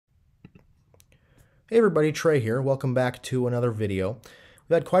Hey everybody, Trey here. Welcome back to another video.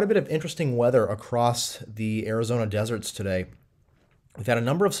 We've had quite a bit of interesting weather across the Arizona deserts today. We've had a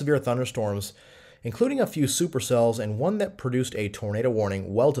number of severe thunderstorms, including a few supercells and one that produced a tornado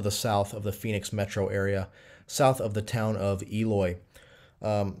warning well to the south of the Phoenix metro area, south of the town of Eloy.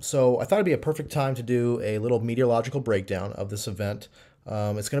 So I thought it'd be a perfect time to do a little meteorological breakdown of this event.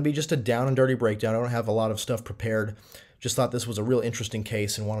 It's going to be just a down and dirty breakdown. I don't have a lot of stuff prepared. Just thought this was a real interesting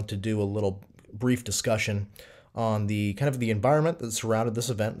case and wanted to do a little brief discussion on the kind of the environment that surrounded this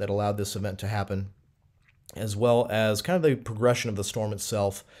event that allowed this event to happen, as well as kind of the progression of the storm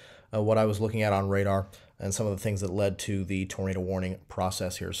itself, what I was looking at on radar, and some of the things that led to the tornado warning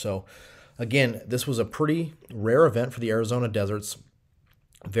process here. So again, this was a pretty rare event for the Arizona deserts.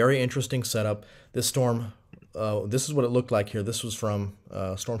 Very interesting setup. This storm, this is what it looked like here. This was from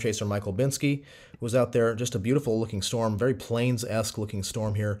storm chaser Michael Binsky, who was out there. Just a beautiful looking storm, very plains-esque looking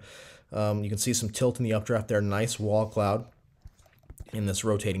storm here. You can see some tilt in the updraft there, nice wall cloud in this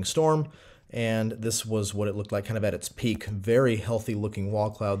rotating storm, and this was what it looked like kind of at its peak. Very healthy looking wall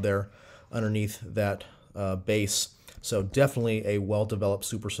cloud there underneath that base. So definitely a well-developed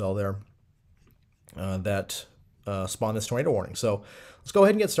supercell there that spawned this tornado warning. So let's go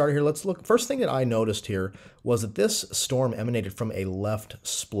ahead and get started here. Let's look. First thing that I noticed here was that this storm emanated from a left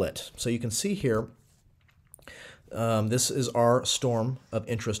split. So you can see here, this is our storm of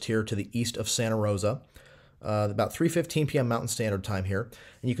interest here to the east of Santa Rosa, about 3:15 p.m. Mountain Standard Time here.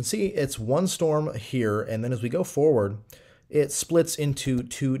 And you can see it's one storm here, and then as we go forward, it splits into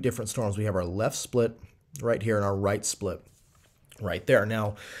two different storms. We have our left split right here and our right split right there.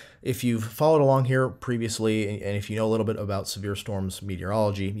 Now, if you've followed along here previously, and if you know a little bit about severe storms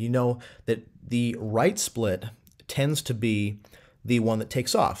meteorology, you know that the right split tends to be the one that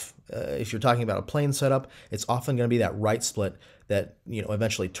takes off. If you're talking about a plane setup, it's often going to be that right split that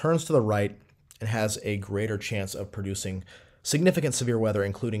eventually turns to the right and has a greater chance of producing significant severe weather,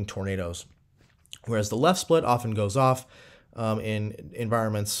 including tornadoes. Whereas the left split often goes off in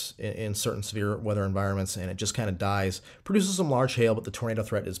environments, in certain severe weather environments, and it just kind of dies, produces some large hail, but the tornado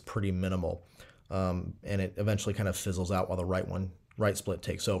threat is pretty minimal, and it eventually kind of fizzles out while the right split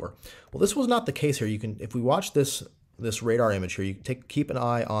takes over. Well, this was not the case here. If we watch this radar image here, you keep an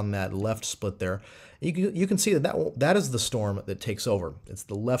eye on that left split there. You can see that is the storm that takes over. It's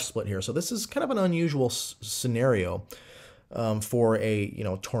the left split here. So this is kind of an unusual scenario for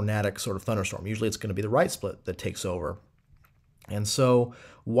a tornadic sort of thunderstorm. Usually it's going to be the right split that takes over. And so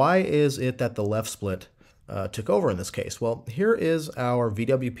why is it that the left split took over in this case? Well, here is our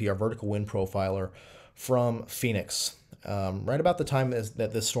VWP, our vertical wind profiler from Phoenix, right about the time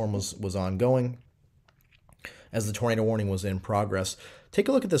that this storm was ongoing, as the tornado warning was in progress. Take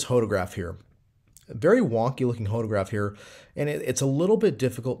a look at this photograph here. A very wonky looking photograph here, and it's a little bit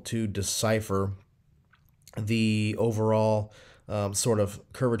difficult to decipher the overall sort of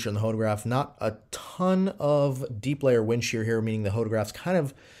curvature in the photograph. Not a ton of deep layer wind shear here, meaning the photograph's kind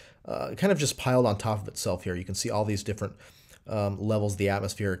of just piled on top of itself here. You can see all these different levels of the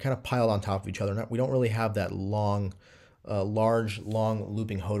atmosphere kind of piled on top of each other. We don't really have that large, long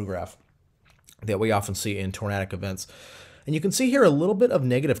looping photograph that we often see in tornadic events. And you can see here a little bit of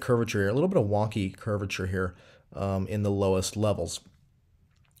negative curvature here, a little bit of wonky curvature here in the lowest levels.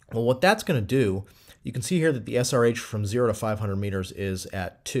 Well, what that's going to do, you can see here that the SRH from 0 to 500 meters is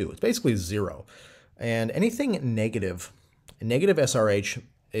at 2. It's basically 0. And anything negative SRH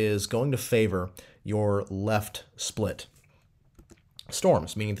is going to favor your left split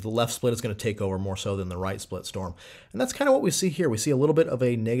storms, meaning that the left split is going to take over more so than the right split storm. And that's kind of what we see here. We see a little bit of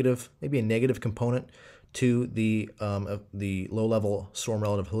a negative, maybe a negative component to the low-level storm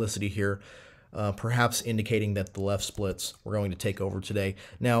relative helicity here, perhaps indicating that the left splits were going to take over today.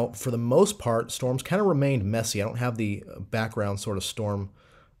 Now, for the most part, storms kind of remained messy. I don't have the background sort of storm,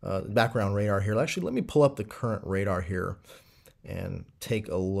 background radar here. Actually, let me pull up the current radar here and take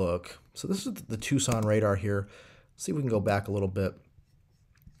a look. So this is the Tucson radar here. Let's see if we can go back a little bit.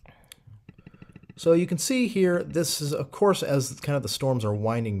 So you can see here, this is, of course, as kind of the storms are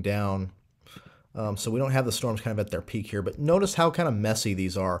winding down. So we don't have the storms kind of at their peak here, but notice how kind of messy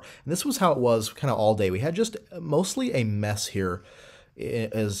these are. And this was how it was kind of all day. We had just mostly a mess here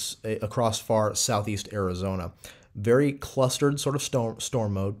across far southeast Arizona. Very clustered sort of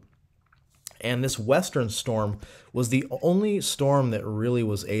storm mode. And this western storm was the only storm that really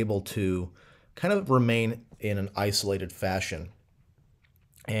was able to kind of remain in an isolated fashion.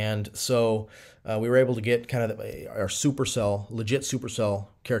 And so we were able to get kind of our supercell, legit supercell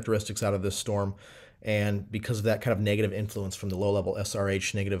characteristics out of this storm. And because of that kind of negative influence from the low-level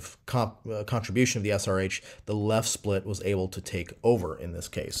SRH, negative contribution of the SRH, the left split was able to take over in this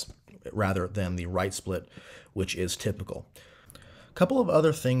case. rather than the right split, which is typical. A couple of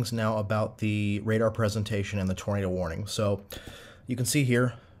other things now about the radar presentation and the tornado warning. So you can see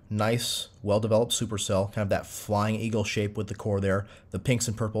here, nice, well-developed supercell, kind of that flying eagle shape with the core there. The pinks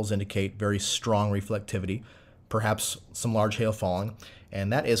and purples indicate very strong reflectivity, perhaps some large hail falling,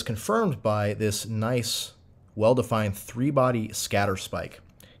 and that is confirmed by this nice, well-defined three-body scatter spike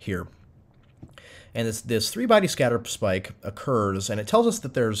here. And this three-body scatter spike occurs, and it tells us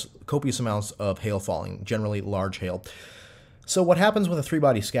that there's copious amounts of hail falling, generally large hail. So what happens with a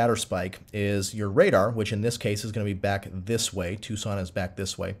three-body scatter spike is your radar, which in this case is going to be back this way, Tucson is back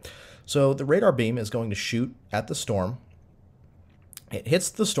this way. So the radar beam is going to shoot at the storm. It hits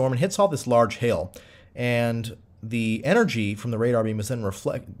the storm and hits all this large hail, and the energy from the radar beam is then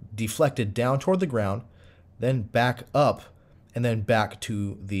deflected down toward the ground, then back up, and then back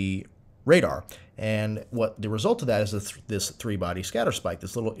to the radar. And what the result of that is this three-body scatter spike,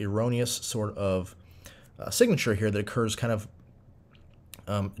 this little erroneous sort of signature here that occurs kind of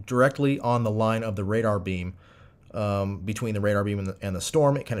directly on the line of the radar beam, between the radar beam and the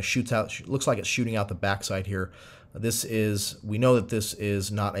storm. It kind of shoots out, looks like it's shooting out the backside here. We know that this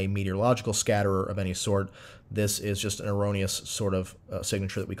is not a meteorological scatterer of any sort. This is just an erroneous sort of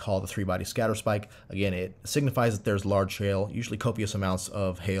signature that we call the three-body scatter spike. Again, it signifies that there's large hail, usually copious amounts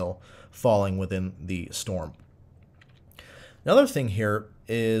of hail falling within the storm. Another thing here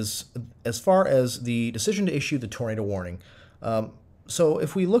is as far as the decision to issue the tornado warning. So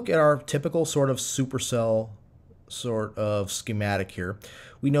if we look at our typical sort of supercell sort of schematic here,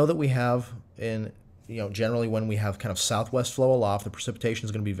 we know that we have generally when we have kind of southwest flow aloft, the precipitation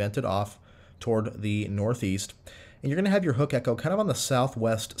is going to be vented off toward the northeast, and you're going to have your hook echo kind of on the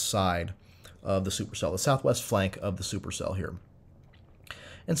southwest side of the supercell, the southwest flank of the supercell here.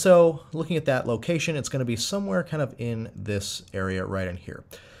 And so looking at that location, it's going to be somewhere kind of in this area right in here.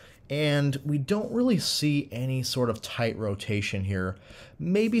 And we don't really see any sort of tight rotation here.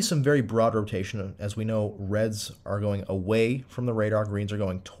 Maybe some very broad rotation. As we know, reds are going away from the radar, greens are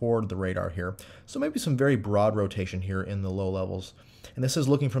going toward the radar here. So maybe some very broad rotation here in the low levels. And this is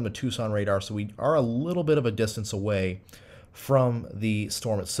looking from the Tucson radar, so we are a little bit of a distance away from the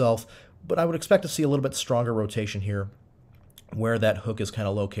storm itself. But I would expect to see a little bit stronger rotation here where that hook is kind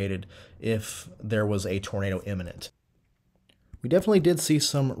of located if there was a tornado imminent. We definitely did see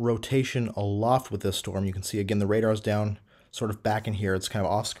some rotation aloft with this storm. You can see again the radar is down sort of back in here. It's kind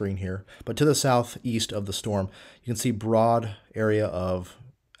of off screen here. But to the southeast of the storm, you can see broad area of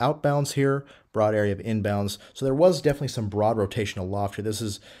outbounds here, broad area of inbounds. So there was definitely some broad rotation aloft here. This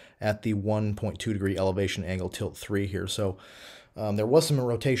is at the 1.2 degree elevation angle tilt 3 here. So there was some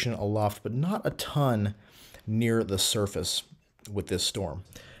rotation aloft, but not a ton near the surface with this storm.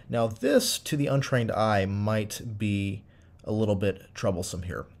 Now this, to the untrained eye, might be a little bit troublesome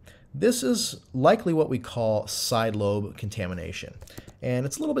here. This is likely what we call side lobe contamination. And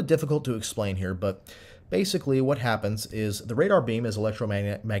it's a little bit difficult to explain here, but basically what happens is the radar beam is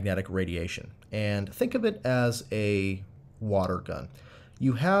electromagnetic radiation. And think of it as a water gun.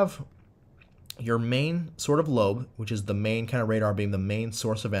 You have your main sort of lobe, which is the main kind of radar beam, the main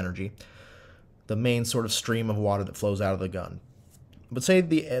source of energy, the main sort of stream of water that flows out of the gun. But say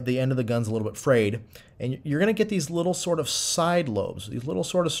the end of the gun's a little bit frayed, and you're going to get these little sort of side lobes, these little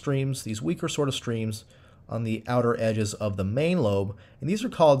sort of streams, these weaker sort of streams on the outer edges of the main lobe, and these are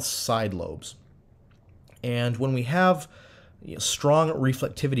called side lobes. And when we have strong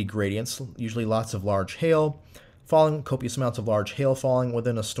reflectivity gradients, usually lots of large hail falling, copious amounts of large hail falling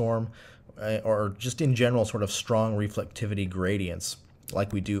within a storm, or just in general sort of strong reflectivity gradients,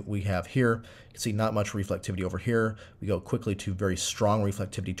 like we have here. You can see not much reflectivity over here. We go quickly to very strong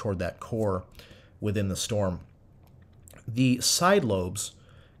reflectivity toward that core within the storm. The side lobes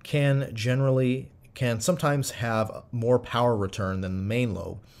can sometimes have more power return than the main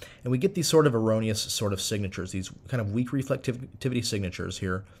lobe, and we get these sort of erroneous sort of signatures, these kind of weak reflectivity signatures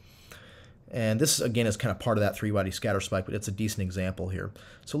here. And this, again, is kind of part of that three-body scatter spike, but it's a decent example here.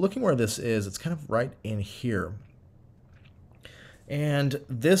 So looking where this is, it's kind of right in here. And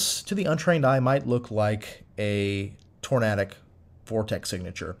this, to the untrained eye, might look like a tornadic vortex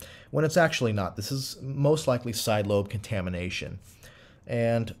signature, when it's actually not. This is most likely side lobe contamination.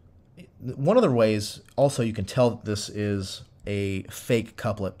 And one of the ways also you can tell that this is a fake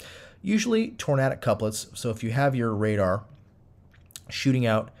couplet. Usually tornadic couplets, so if you have your radar shooting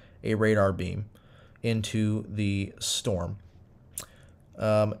out a radar beam into the storm,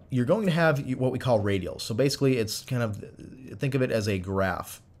 you're going to have what we call radials. So basically it's kind of, think of it as a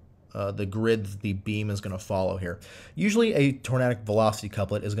graph, the grid the beam is going to follow here. Usually a tornadic velocity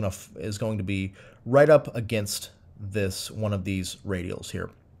couplet is going to be right up against one of these radials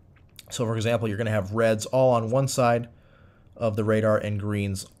here. So for example, you're going to have reds all on one side of the radar and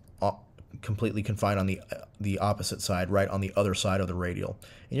greens completely confined on the opposite side, right on the other side of the radial.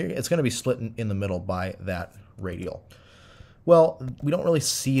 And it's going to be split in the middle by that radial. Well, we don't really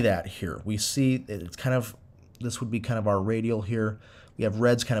see that here. We see it's kind of, this would be kind of our radial here. We have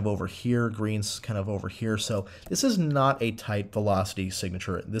reds kind of over here, greens kind of over here. So this is not a tight velocity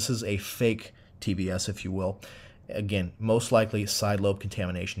signature. This is a fake TVS, if you will. Again, most likely side lobe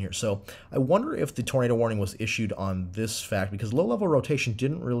contamination here. So I wonder if the tornado warning was issued on this fact, because low-level rotation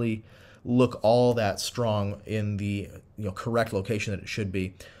didn't really look all that strong in the correct location that it should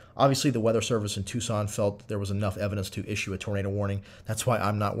be. Obviously, the Weather Service in Tucson felt there was enough evidence to issue a tornado warning. That's why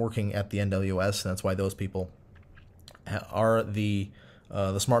I'm not working at the NWS, and that's why those people are the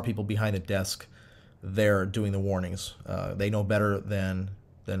smart people behind the desk there doing the warnings. They know better than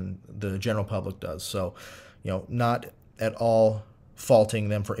the general public does. So, not at all faulting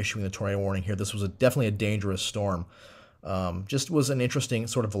them for issuing the tornado warning here. This was definitely a dangerous storm. Just was an interesting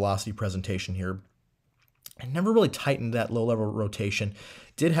sort of velocity presentation here. I never really tightened that low-level rotation.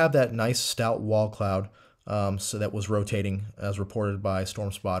 Did have that nice stout wall cloud, so that was rotating as reported by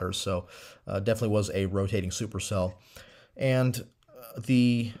storm spotters. So definitely was a rotating supercell. And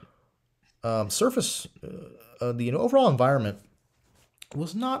the surface, the overall environment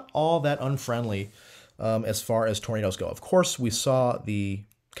was not all that unfriendly as far as tornadoes go. Of course, we saw the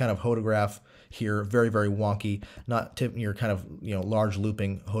kind of hodograph here, very, very wonky, not your kind of large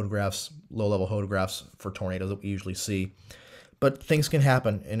looping hodographs, low-level hodographs for tornadoes that we usually see. But things can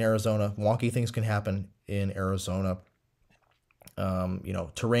happen in Arizona. Wonky things can happen in Arizona.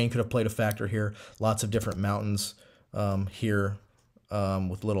 Terrain could have played a factor here. Lots of different mountains here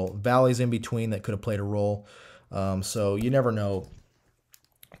with little valleys in between that could have played a role. So you never know.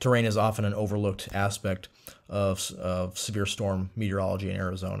 Terrain is often an overlooked aspect of severe storm meteorology in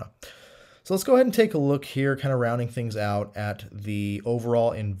Arizona. So let's go ahead and take a look here, kind of rounding things out at the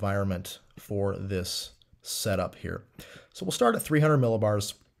overall environment for this setup here. So we'll start at 300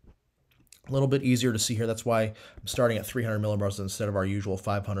 millibars. A little bit easier to see here. That's why I'm starting at 300 millibars instead of our usual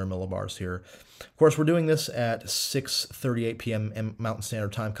 500 millibars here. Of course, we're doing this at 6:38 p.m. Mountain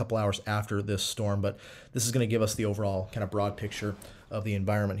Standard Time, a couple hours after this storm, but this is going to give us the overall kind of broad picture of the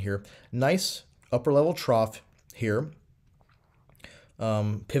environment here. Nice upper level trough here.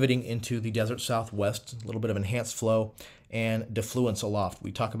 Pivoting into the desert southwest, a little bit of enhanced flow and defluence aloft.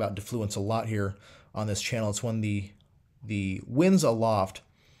 We talk about defluence a lot here on this channel. It's when the winds aloft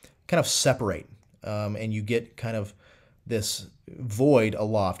kind of separate and you get kind of this void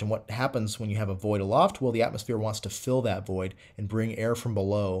aloft. And what happens when you have a void aloft? Well, the atmosphere wants to fill that void and bring air from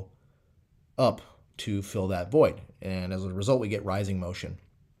below up to fill that void. And as a result, we get rising motion.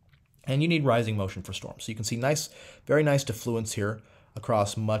 And you need rising motion for storms. So you can see nice, very nice defluence here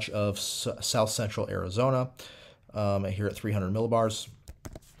across much of south central Arizona here at 300 millibars.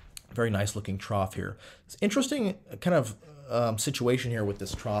 Very nice looking trough here. It's interesting kind of situation here with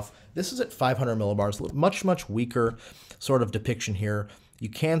this trough. This is at 500 millibars, much, much weaker sort of depiction here. You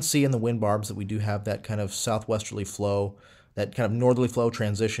can see in the wind barbs that we do have that kind of southwesterly flow, that kind of northerly flow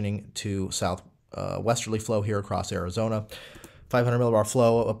transitioning to southwesterly flow here across Arizona. 500 millibar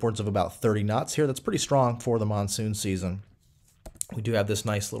flow, upwards of about 30 knots here. That's pretty strong for the monsoon season. We do have this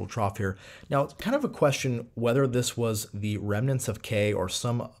nice little trough here. Now, it's kind of a question whether this was the remnants of K or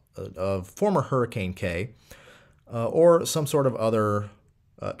some of former Hurricane K or some sort of other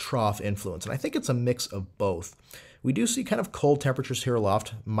trough influence. And I think it's a mix of both. We do see kind of cold temperatures here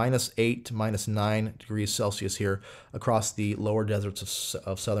aloft, -8 to -9 degrees Celsius here across the lower deserts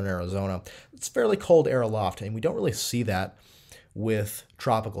of southern Arizona. It's fairly cold air aloft, and we don't really see that with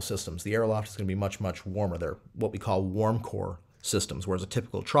tropical systems. The air aloft is going to be much, much warmer. They're what we call warm core systems, whereas a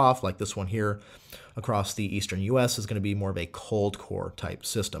typical trough like this one here across the eastern U.S. is going to be more of a cold core type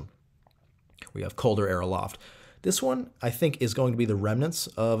system. We have colder air aloft. This one, I think, is going to be the remnants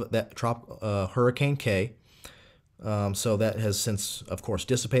of that Hurricane K. So that has since, of course,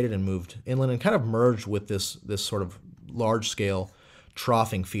 dissipated and moved inland and kind of merged with this sort of large-scale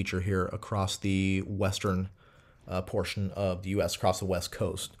troughing feature here across the western portion of the U.S., across the west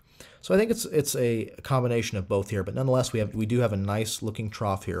coast. So I think it's a combination of both here, but nonetheless, we do have a nice looking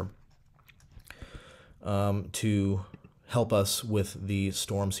trough here to help us with the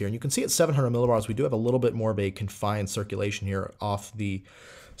storms here. And you can see at 700 millibars, we do have a little bit more of a confined circulation here off the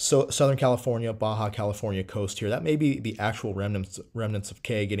Southern California, Baja California coast here. That may be the actual remnants of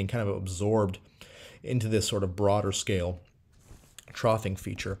K getting kind of absorbed into this sort of broader scale troughing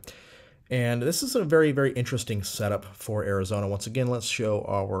feature. And this is a very, very interesting setup for Arizona. Once again, let's show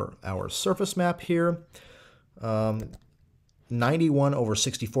our surface map here. 91 over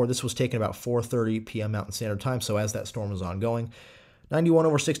 64. This was taken about 4:30 p.m. Mountain Standard Time, so as that storm was ongoing. 91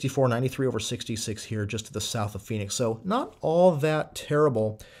 over 64, 93 over 66 here just to the south of Phoenix. So not all that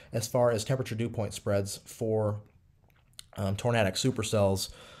terrible as far as temperature dew point spreads for tornadic supercells.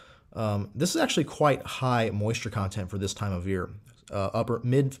 This is actually quite high moisture content for this time of year. Upper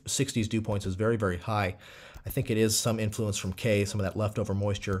mid-60s dew points is very, very high. I think it is some influence from K, some of that leftover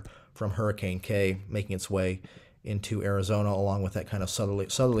moisture from Hurricane K making its way into Arizona, along with that kind of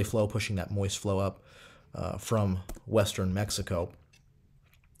southerly flow pushing that moist flow up from western Mexico.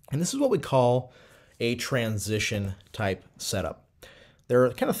 And this is what we call a transition type setup. There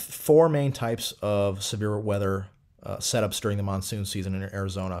are kind of four main types of severe weather setups during the monsoon season in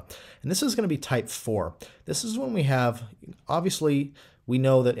Arizona. And this is going to be type 4. This is when we have, obviously, we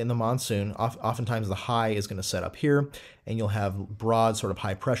know that in the monsoon, oftentimes the high is going to set up here, and you'll have broad sort of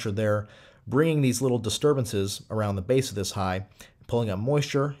high pressure there, bringing these little disturbances around the base of this high, pulling up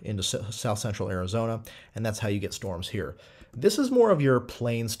moisture into south central Arizona, and that's how you get storms here. This is more of your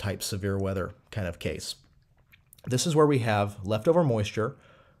plains type severe weather kind of case. This is where we have leftover moisture,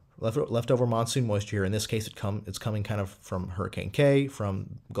 leftover monsoon moisture here. In this case, it's coming kind of from Hurricane K,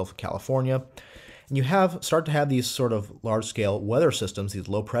 from Gulf of California. And you start to have these sort of large-scale weather systems, these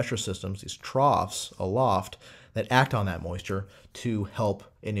low-pressure systems, these troughs aloft that act on that moisture to help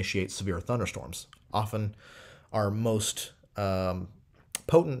initiate severe thunderstorms. Often our most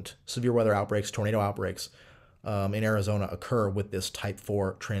potent severe weather outbreaks, tornado outbreaks, in Arizona occur with this type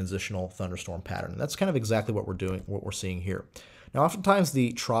 4 transitional thunderstorm pattern. And that's kind of exactly what we're seeing here. Now, oftentimes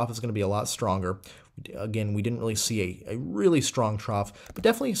the trough is going to be a lot stronger. Again, we didn't really see a really strong trough, but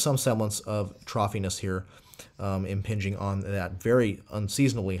definitely some semblance of troughiness here impinging on that very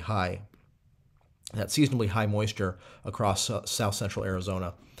unseasonably high, seasonably high moisture across south central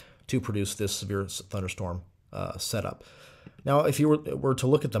Arizona to produce this severe thunderstorm setup. Now, if you were to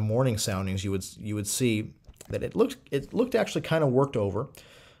look at the morning soundings, you would see that it looked actually kind of worked over.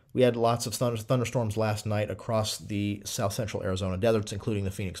 We had lots of thunderstorms last night across the south central Arizona deserts, including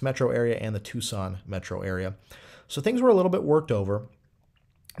the Phoenix metro area and the Tucson metro area. So things were a little bit worked over.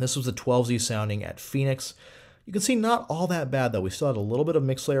 This was the 12Z sounding at Phoenix. You can see not all that bad, though. We still had a little bit of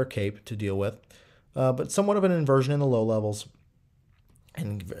mixed layer CAPE to deal with, but somewhat of an inversion in the low levels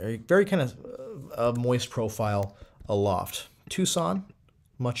and very, very kind of moist profile aloft. Tucson,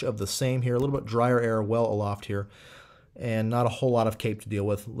 much of the same here, a little bit drier air well aloft here, and not a whole lot of CAPE to deal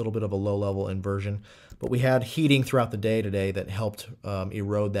with, a little bit of a low-level inversion. But we had heating throughout the day today that helped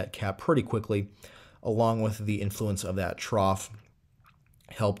erode that cap pretty quickly, along with the influence of that trough,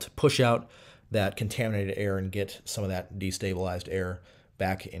 helped push out that contaminated air and get some of that destabilized air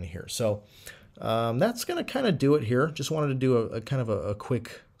back in here. So that's going to kind of do it here. Just wanted to do a kind of a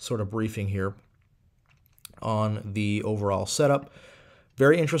quick sort of briefing here on the overall setup.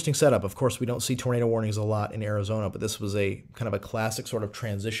 Very interesting setup. Of course, we don't see tornado warnings a lot in Arizona, but this was a kind of a classic sort of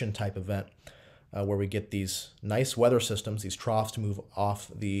transition type event where we get these nice weather systems, these troughs to move off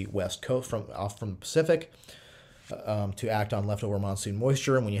the west coast, off from the Pacific, to act on leftover monsoon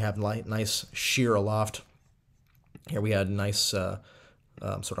moisture. And when you have nice shear aloft, here we had nice sort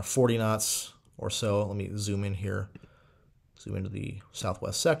of 40 knots or so. Let me zoom in here, zoom into the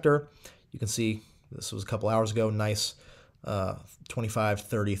southwest sector. You can see this was a couple hours ago, nice 25,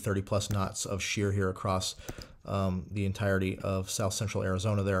 30 plus knots of shear here across the entirety of south central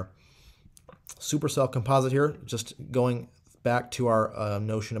Arizona there. Supercell composite here, just going back to our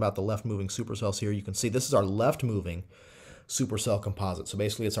notion about the left moving supercells here. You can see this is our left moving supercell composite. So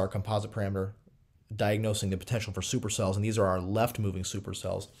basically it's our composite parameter diagnosing the potential for supercells, and these are our left moving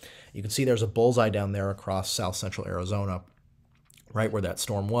supercells. You can see there's a bullseye down there across south central Arizona, right where that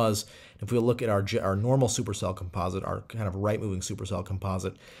storm was. If we look at our normal supercell composite, our kind of right-moving supercell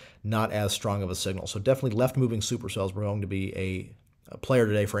composite, not as strong of a signal. So definitely left-moving supercells were going to be a player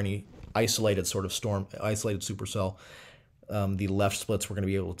today for any isolated sort of storm, isolated supercell. The left splits were going to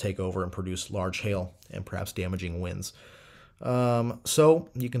be able to take over and produce large hail and perhaps damaging winds. So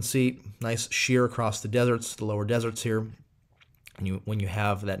you can see nice shear across the deserts, the lower deserts here. And when you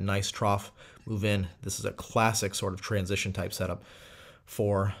have that nice trough move in, this is a classic sort of transition type setup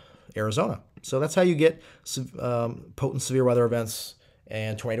for Arizona. So that's how you get potent severe weather events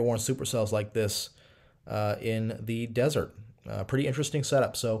and tornado warned supercells like this in the desert. Pretty interesting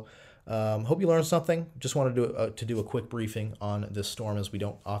setup. So hope you learned something. Just wanted to do a quick briefing on this storm, as we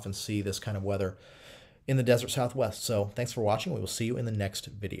don't often see this kind of weather in the desert Southwest. So thanks for watching. We will see you in the next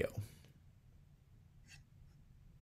video.